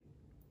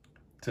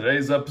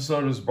Today's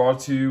episode is brought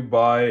to you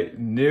by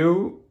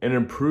new and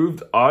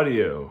improved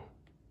audio.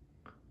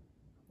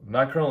 I'm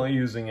not currently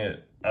using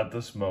it at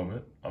this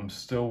moment. I'm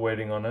still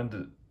waiting on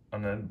an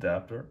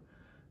adapter.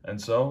 And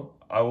so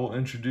I will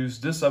introduce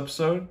this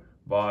episode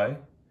by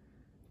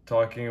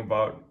talking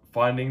about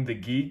finding the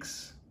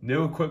geeks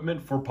new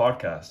equipment for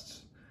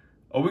podcasts.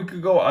 A week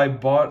ago, I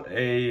bought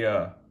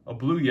a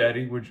Blue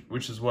Yeti,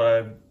 which is what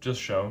I've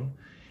just shown,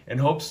 in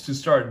hopes to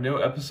start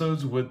new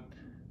episodes with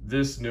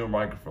this new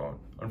microphone.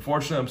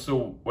 Unfortunately, I'm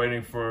still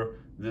waiting for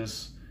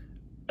this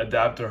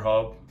adapter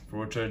hub, for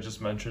which I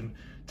just mentioned,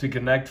 to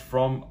connect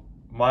from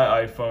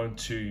my iPhone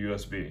to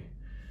USB.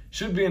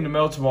 Should be in the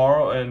mail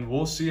tomorrow, and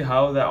we'll see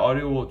how that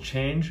audio will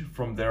change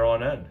from there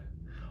on in.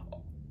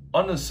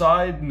 On a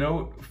side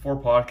note for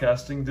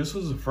podcasting, this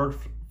was a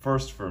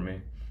first for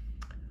me.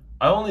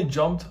 I only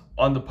jumped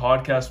on the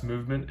podcast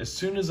movement as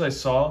soon as I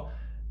saw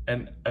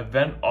an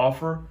event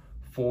offer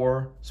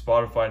for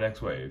Spotify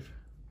Next Wave.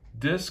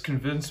 This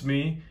convinced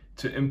me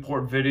to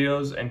import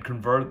videos and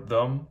convert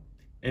them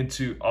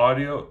into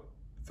audio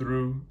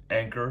through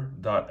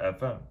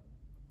Anchor.fm.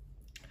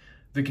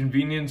 The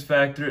convenience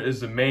factor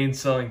is the main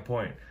selling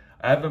point.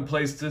 I haven't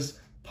placed this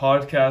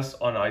podcast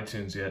on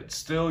iTunes yet.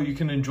 Still, you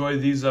can enjoy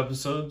these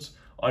episodes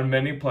on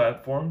many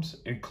platforms,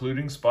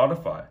 including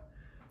Spotify.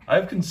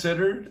 I've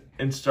considered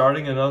in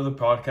starting another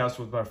podcast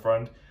with my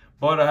friend,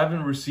 but I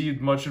haven't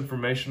received much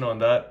information on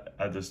that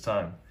at this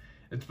time.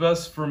 It's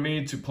best for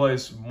me to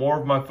place more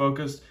of my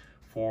focus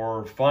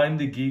for Find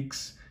the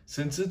Geeks,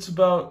 since it's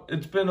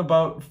been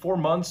about 4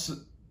 months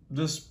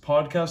this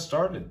podcast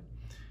started.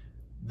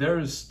 There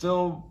is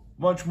still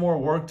much more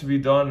work to be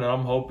done, and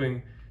I'm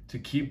hoping to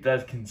keep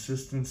that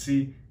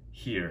consistency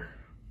here.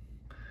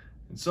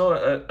 And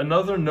so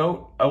another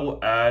note I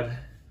will add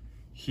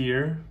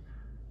here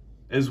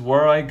is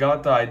where I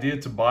got the idea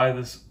to buy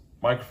this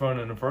microphone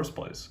in the first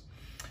place.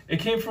 It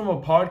came from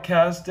a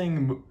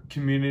podcasting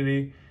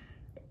community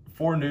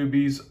for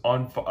newbies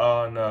on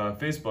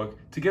Facebook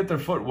to get their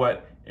foot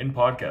wet in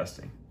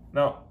podcasting.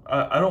 Now,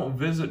 I don't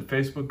visit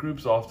Facebook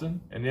groups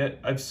often, and yet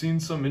I've seen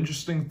some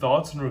interesting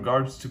thoughts in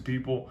regards to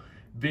people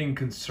being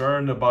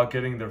concerned about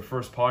getting their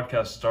first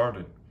podcast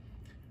started.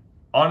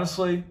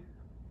 Honestly,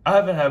 I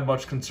haven't had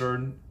much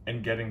concern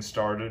in getting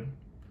started.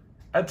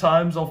 At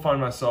times, I'll find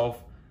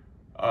myself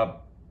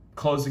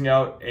closing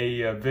out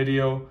a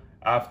video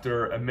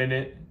after a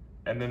minute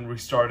and then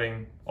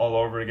restarting all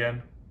over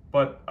again.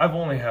 But I've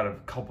only had a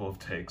couple of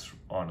takes,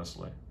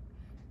 honestly.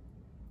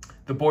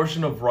 The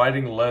portion of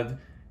writing led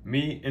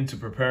me into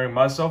preparing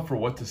myself for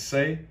what to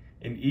say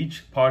in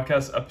each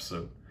podcast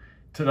episode.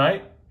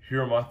 Tonight,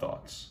 here are my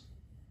thoughts.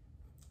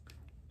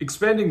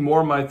 Expanding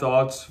more of my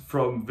thoughts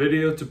from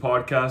video to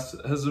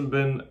podcast hasn't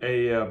been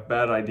a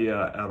bad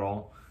idea at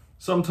all.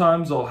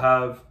 Sometimes I'll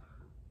have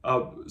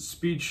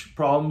speech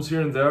problems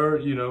here and there.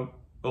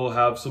 I'll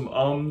have some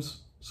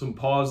ums, some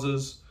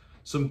pauses,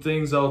 some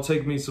things that'll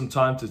take me some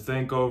time to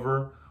think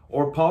over,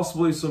 or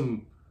possibly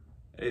some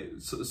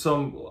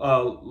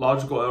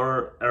logical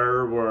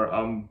error where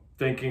I'm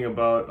thinking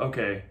about,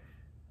 okay,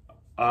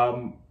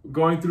 I'm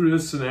going through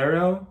this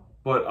scenario,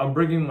 but I'm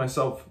bringing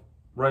myself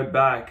right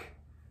back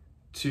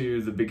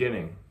to the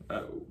beginning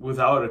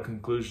without a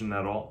conclusion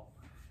at all.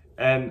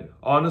 And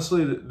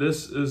honestly,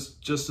 this is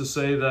just to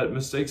say that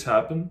mistakes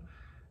happen.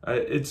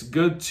 It's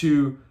good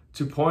to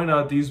point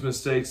out these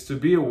mistakes, to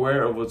be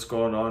aware of what's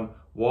going on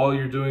while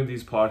you're doing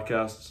these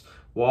podcasts,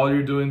 while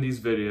you're doing these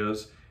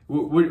videos,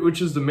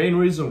 which is the main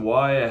reason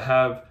why I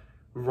have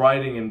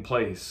writing in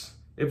place.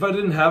 If I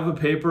didn't have a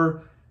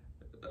paper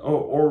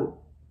or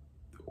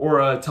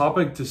a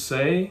topic to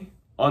say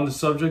on the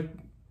subject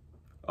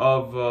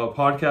of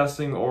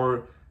podcasting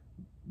or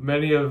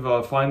many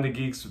of Find the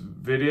Geeks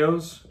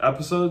videos,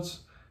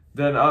 episodes,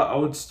 then I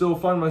would still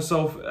find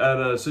myself at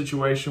a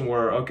situation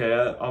where,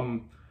 okay,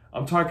 I'm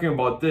talking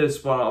about this,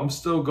 but I'm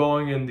still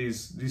going in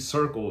these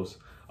circles.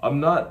 I'm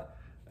not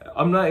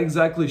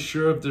exactly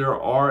sure if there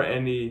are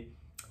any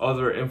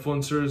other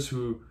influencers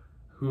who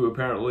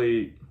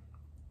apparently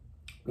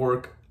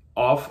work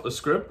off a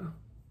script.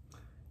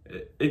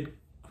 It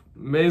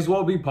may as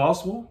well be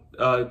possible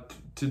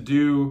to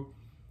do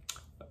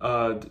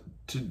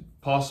to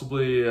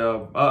possibly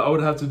I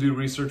would have to do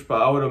research,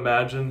 but I would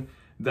imagine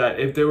that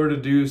if they were to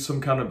do some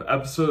kind of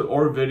episode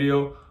or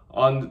video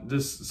on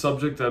this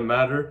subject that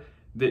matter,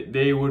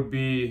 they would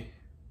be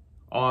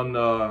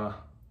on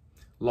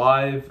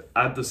live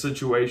at the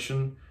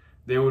situation.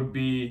 They would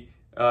be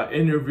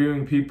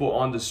interviewing people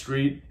on the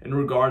street in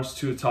regards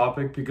to a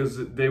topic, because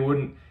they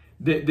wouldn't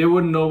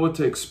know what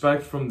to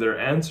expect from their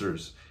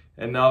answers.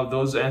 And now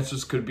those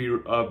answers could be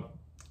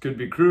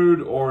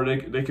crude, or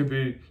they could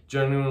be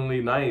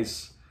genuinely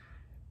nice.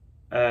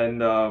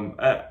 And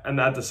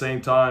at the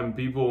same time,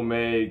 people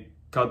may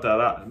cut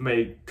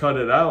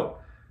it out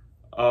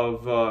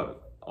of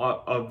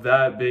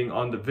that being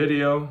on the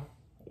video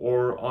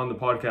or on the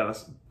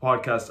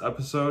podcast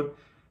episode.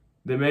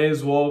 They may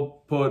as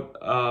well put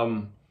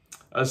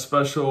a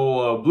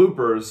special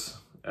bloopers,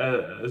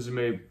 as you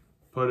may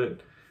put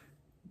it,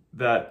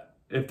 that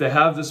if they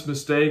have this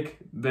mistake,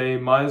 they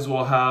might as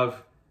well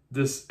have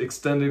this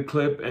extended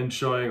clip and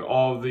showing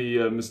all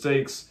the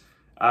mistakes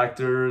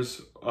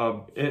actors,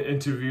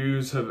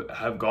 interviews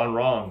have gone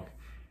wrong.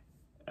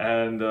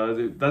 And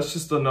that's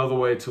just another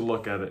way to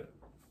look at it.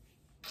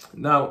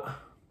 Now,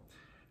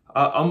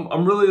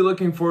 I'm really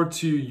looking forward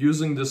to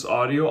using this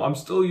audio. I'm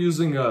still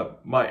using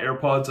my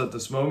AirPods at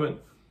this moment.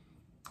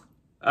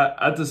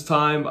 At this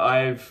time,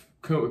 I've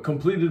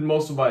completed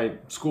most of my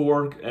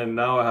schoolwork, and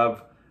now I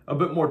have a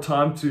bit more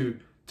time to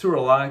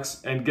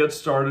relax and get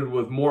started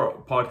with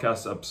more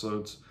podcast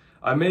episodes.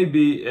 I may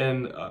be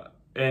in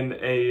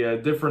a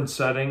different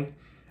setting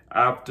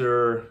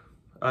after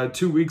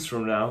 2 weeks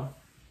from now,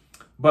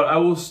 but I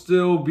will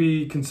still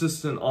be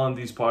consistent on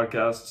these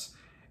podcasts.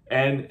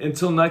 And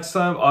until next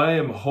time,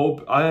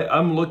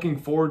 I'm looking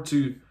forward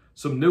to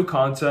some new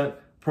content,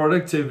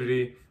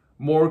 productivity,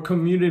 more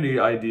community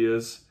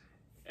ideas,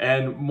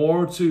 and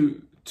more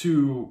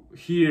to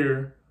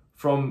hear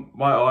from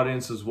my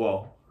audience as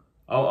well.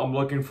 I'm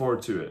looking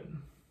forward to it.